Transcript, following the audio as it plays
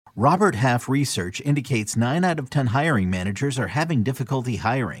Robert Half research indicates 9 out of 10 hiring managers are having difficulty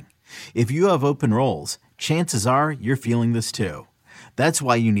hiring. If you have open roles, chances are you're feeling this too. That's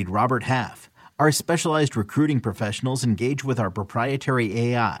why you need Robert Half. Our specialized recruiting professionals engage with our proprietary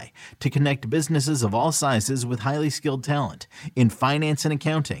AI to connect businesses of all sizes with highly skilled talent in finance and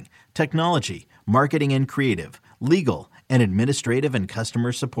accounting, technology, marketing and creative, legal, and administrative and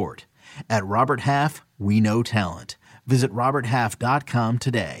customer support. At Robert Half, we know talent. Visit roberthalf.com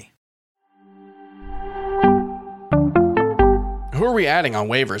today. Who are we adding on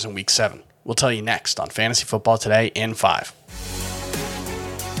waivers in Week 7? We'll tell you next on Fantasy Football Today in 5.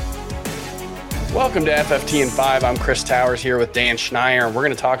 Welcome to FFT in 5. I'm Chris Towers here with Dan Schneier, and we're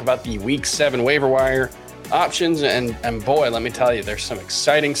going to talk about the Week 7 waiver wire options. And boy, let me tell you, there's some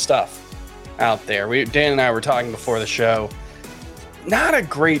exciting stuff out there. Dan and I were talking before the show. Not a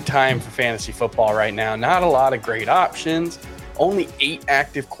great time for fantasy football right now. Not a lot of great options. Only 8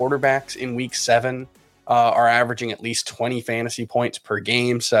 active quarterbacks in Week 7 are averaging at least 20 fantasy points per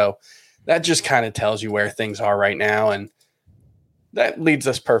game. So that just kind of tells you where things are right now. And that leads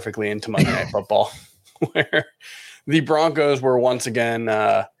us perfectly into Monday Night Football, where the Broncos were once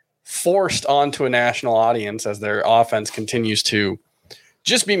again forced onto a national audience as their offense continues to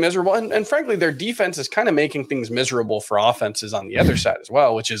just be miserable. And frankly, their defense is kind of making things miserable for offenses on the other side as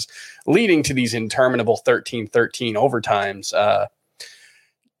well, which is leading to these interminable 13-13 overtimes.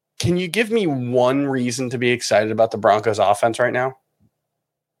 Can you give me one reason to be excited about the Broncos offense right now?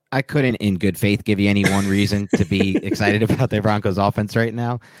 I couldn't, in good faith, give you any one reason to be excited about the Broncos offense right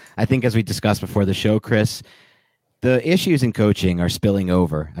now. I think, as we discussed before the show, Chris, the issues in coaching are spilling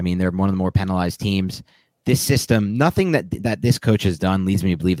over. I mean, they're one of the more penalized teams. This system, nothing that this coach has done leads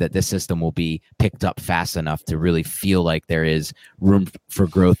me to believe that this system will be picked up fast enough to really feel like there is room for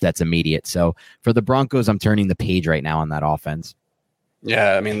growth that's immediate. So for the Broncos, I'm turning the page right now on that offense.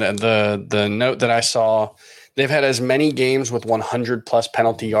 Yeah, I mean, the note that I saw, they've had as many games with 100-plus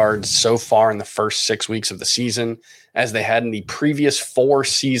penalty yards so far in the first 6 weeks of the season as they had in the previous 4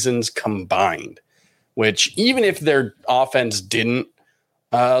 seasons combined, which even if their offense didn't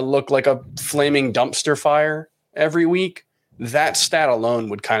look like a flaming dumpster fire every week, that stat alone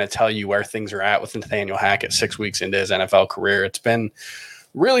would kind of tell you where things are at with Nathaniel Hackett 6 weeks into his NFL career. It's been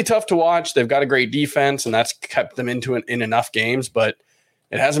really tough to watch. They've got a great defense, and that's kept them in enough games, but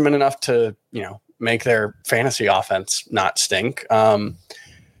it hasn't been enough to, make their fantasy offense not stink.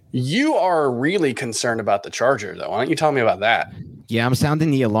 You are really concerned about the Chargers, though. Why don't you tell me about that? Yeah, I'm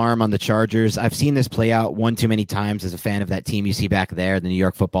sounding the alarm on the Chargers. I've seen this play out one too many times as a fan of that team you see back there, the New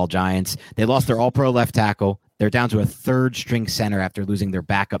York Football Giants. They lost their all-pro left tackle. They're down to a third-string center after losing their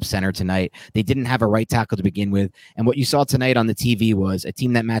backup center tonight. They didn't have a right tackle to begin with. And what you saw tonight on the TV was a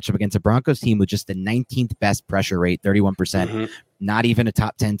team that matched up against a Broncos team with just the 19th best pressure rate, 31%. Mm-hmm. Not even a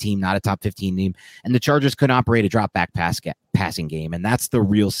top 10 team, not a top 15 team. And the Chargers couldn't operate a drop-back passing game. And that's the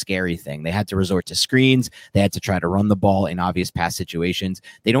real scary thing. They had to resort to screens. They had to try to run the ball in obvious pass situations.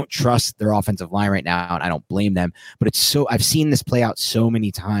 They don't trust their offensive line right now, and I don't blame them. But I've seen this play out so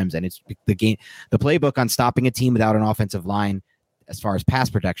many times, and it's the playbook on stopping a team without an offensive line, as far as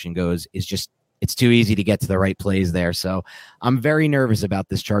pass protection goes, is just, it's too easy to get to the right plays there. So I'm very nervous about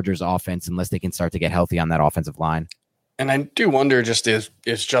this Chargers offense unless they can start to get healthy on that offensive line. And I do wonder, just is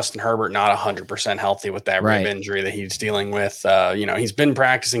Justin Herbert not 100% healthy with that rib injury that he's dealing with? He's been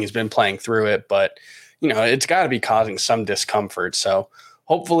practicing, he's been playing through it, but, it's got to be causing some discomfort. So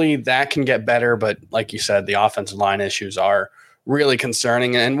hopefully that can get better. But like you said, the offensive line issues are really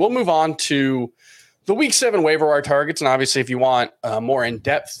concerning. And we'll move on to the Week 7 waiver wire targets. And obviously, if you want a more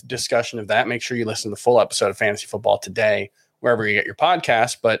in-depth discussion of that, make sure you listen to the full episode of Fantasy Football Today, wherever you get your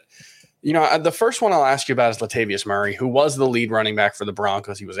podcast. But the first one I'll ask you about is Latavius Murray, who was the lead running back for the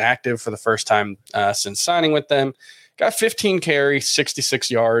Broncos. He was active for the first time since signing with them. Got 15 carries, 66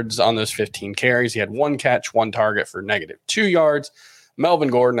 yards on those 15 carries. He had 1 catch, 1 target for -2 yards. Melvin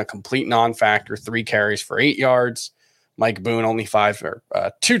Gordon, a complete non-factor, 3 carries for 8 yards. Mike Boone, only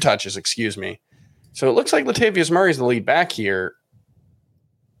 2 touches, So it looks like Latavius Murray is the lead back here.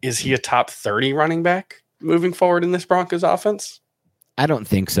 Is he a top 30 running back moving forward in this Broncos offense? I don't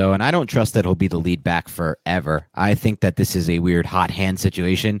think so, and I don't trust that he'll be the lead back forever. I think that this is a weird hot hand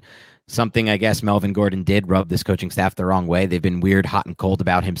situation. Something I guess Melvin Gordon did rub this coaching staff the wrong way. They've been weird, hot and cold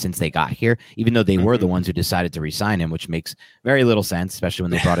about him since they got here, even though they were the ones who decided to re-sign him, which makes very little sense, especially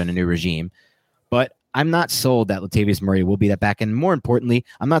when they brought in a new regime. But I'm not sold that Latavius Murray will be that back. And more importantly,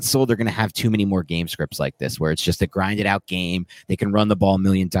 I'm not sold they're going to have too many more game scripts like this, where it's just a grinded out game. They can run the ball a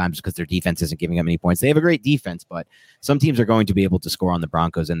million times because their defense isn't giving up many points. They have a great defense, but some teams are going to be able to score on the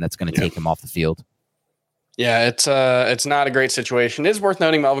Broncos, and that's going to take him off the field. Yeah, it's not a great situation. It is worth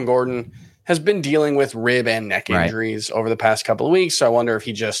noting Melvin Gordon has been dealing with rib and neck injuries over the past couple of weeks. So I wonder if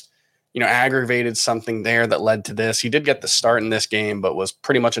he just, aggravated something there that led to this. He did get the start in this game, but was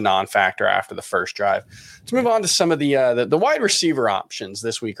pretty much a non-factor after the first drive. Let's move on to some of the wide receiver options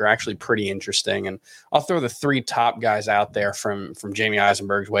this week are actually pretty interesting. And I'll throw the 3 top guys out there from Jamie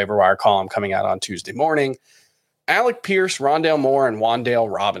Eisenberg's waiver wire column coming out on Tuesday morning. Alec Pierce, Rondale Moore, and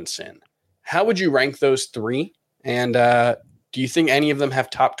Wan'Dale Robinson. How would you rank those 3? And do you think any of them have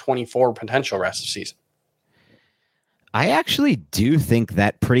top 24 potential rest of season? I actually do think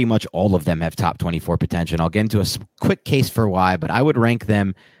that pretty much all of them have top 24 potential. And I'll get into a quick case for why, but I would rank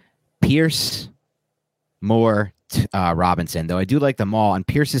them Pierce, Moore, Robinson, though I do like them all. On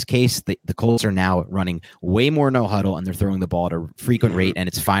Pierce's case, the Colts are now running way more no huddle, and they're throwing the ball at a frequent rate, and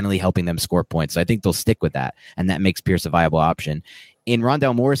it's finally helping them score points. So I think they'll stick with that, and that makes Pierce a viable option. In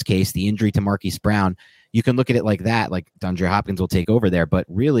Rondale Moore's case, the injury to Marquise Brown, you can look at it like that, like DeAndre Hopkins will take over there, but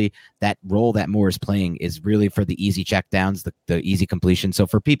really that role that Moore is playing is really for the easy checkdowns, the easy completion. So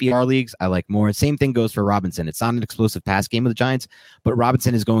for PPR leagues, I like Moore. Same thing goes for Robinson. It's not an explosive pass game of the Giants, but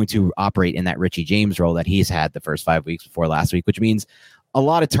Robinson is going to operate in that Richie James role that he's had the first 5 weeks before last week, which means a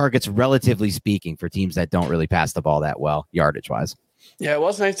lot of targets, relatively speaking, for teams that don't really pass the ball that well, yardage-wise. Yeah, it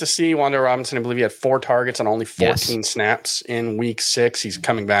was nice to see Wan'Dale Robinson. I believe he had 4 targets on only 14 snaps in week 6. He's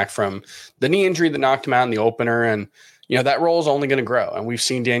coming back from the knee injury that knocked him out in the opener. And, that role is only going to grow. And we've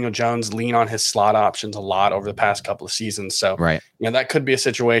seen Daniel Jones lean on his slot options a lot over the past couple of seasons. So, that could be a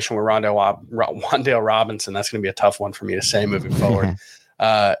situation where Wan'Dale Robinson, that's going to be a tough one for me to say moving forward.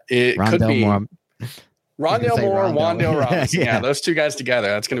 It Rondale could be Rondale Moore, Wan'Dale Robinson. Yeah, those 2 guys together,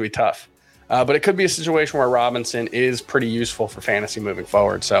 that's going to be tough. But it could be a situation where Robinson is pretty useful for fantasy moving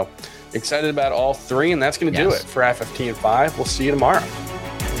forward. So excited about all 3, and that's going to do it for FFT and 5. We'll see you tomorrow.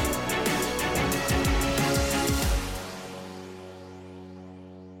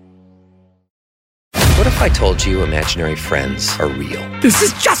 What if I told you imaginary friends are real? This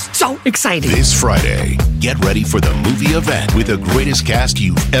is just so exciting. This Friday, get ready for the movie event with the greatest cast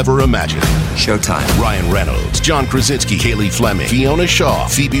you've ever imagined. Showtime. Ryan Reynolds, John Krasinski, Kaylee Fleming, Fiona Shaw,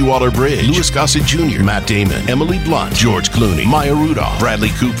 Phoebe Waller-Bridge, Louis Gossett Jr., Matt Damon, Emily Blunt, George Clooney, Maya Rudolph, Bradley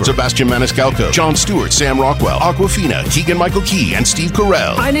Cooper, Sebastian Maniscalco, Jon Stewart, Sam Rockwell, Awkwafina, Keegan-Michael Key, and Steve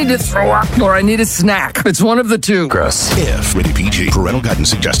Carell. I need to throw up or I need a snack. It's one of the 2. Gross. If. Rated PG. Parental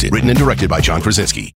guidance suggested. Written and directed by John Krasinski.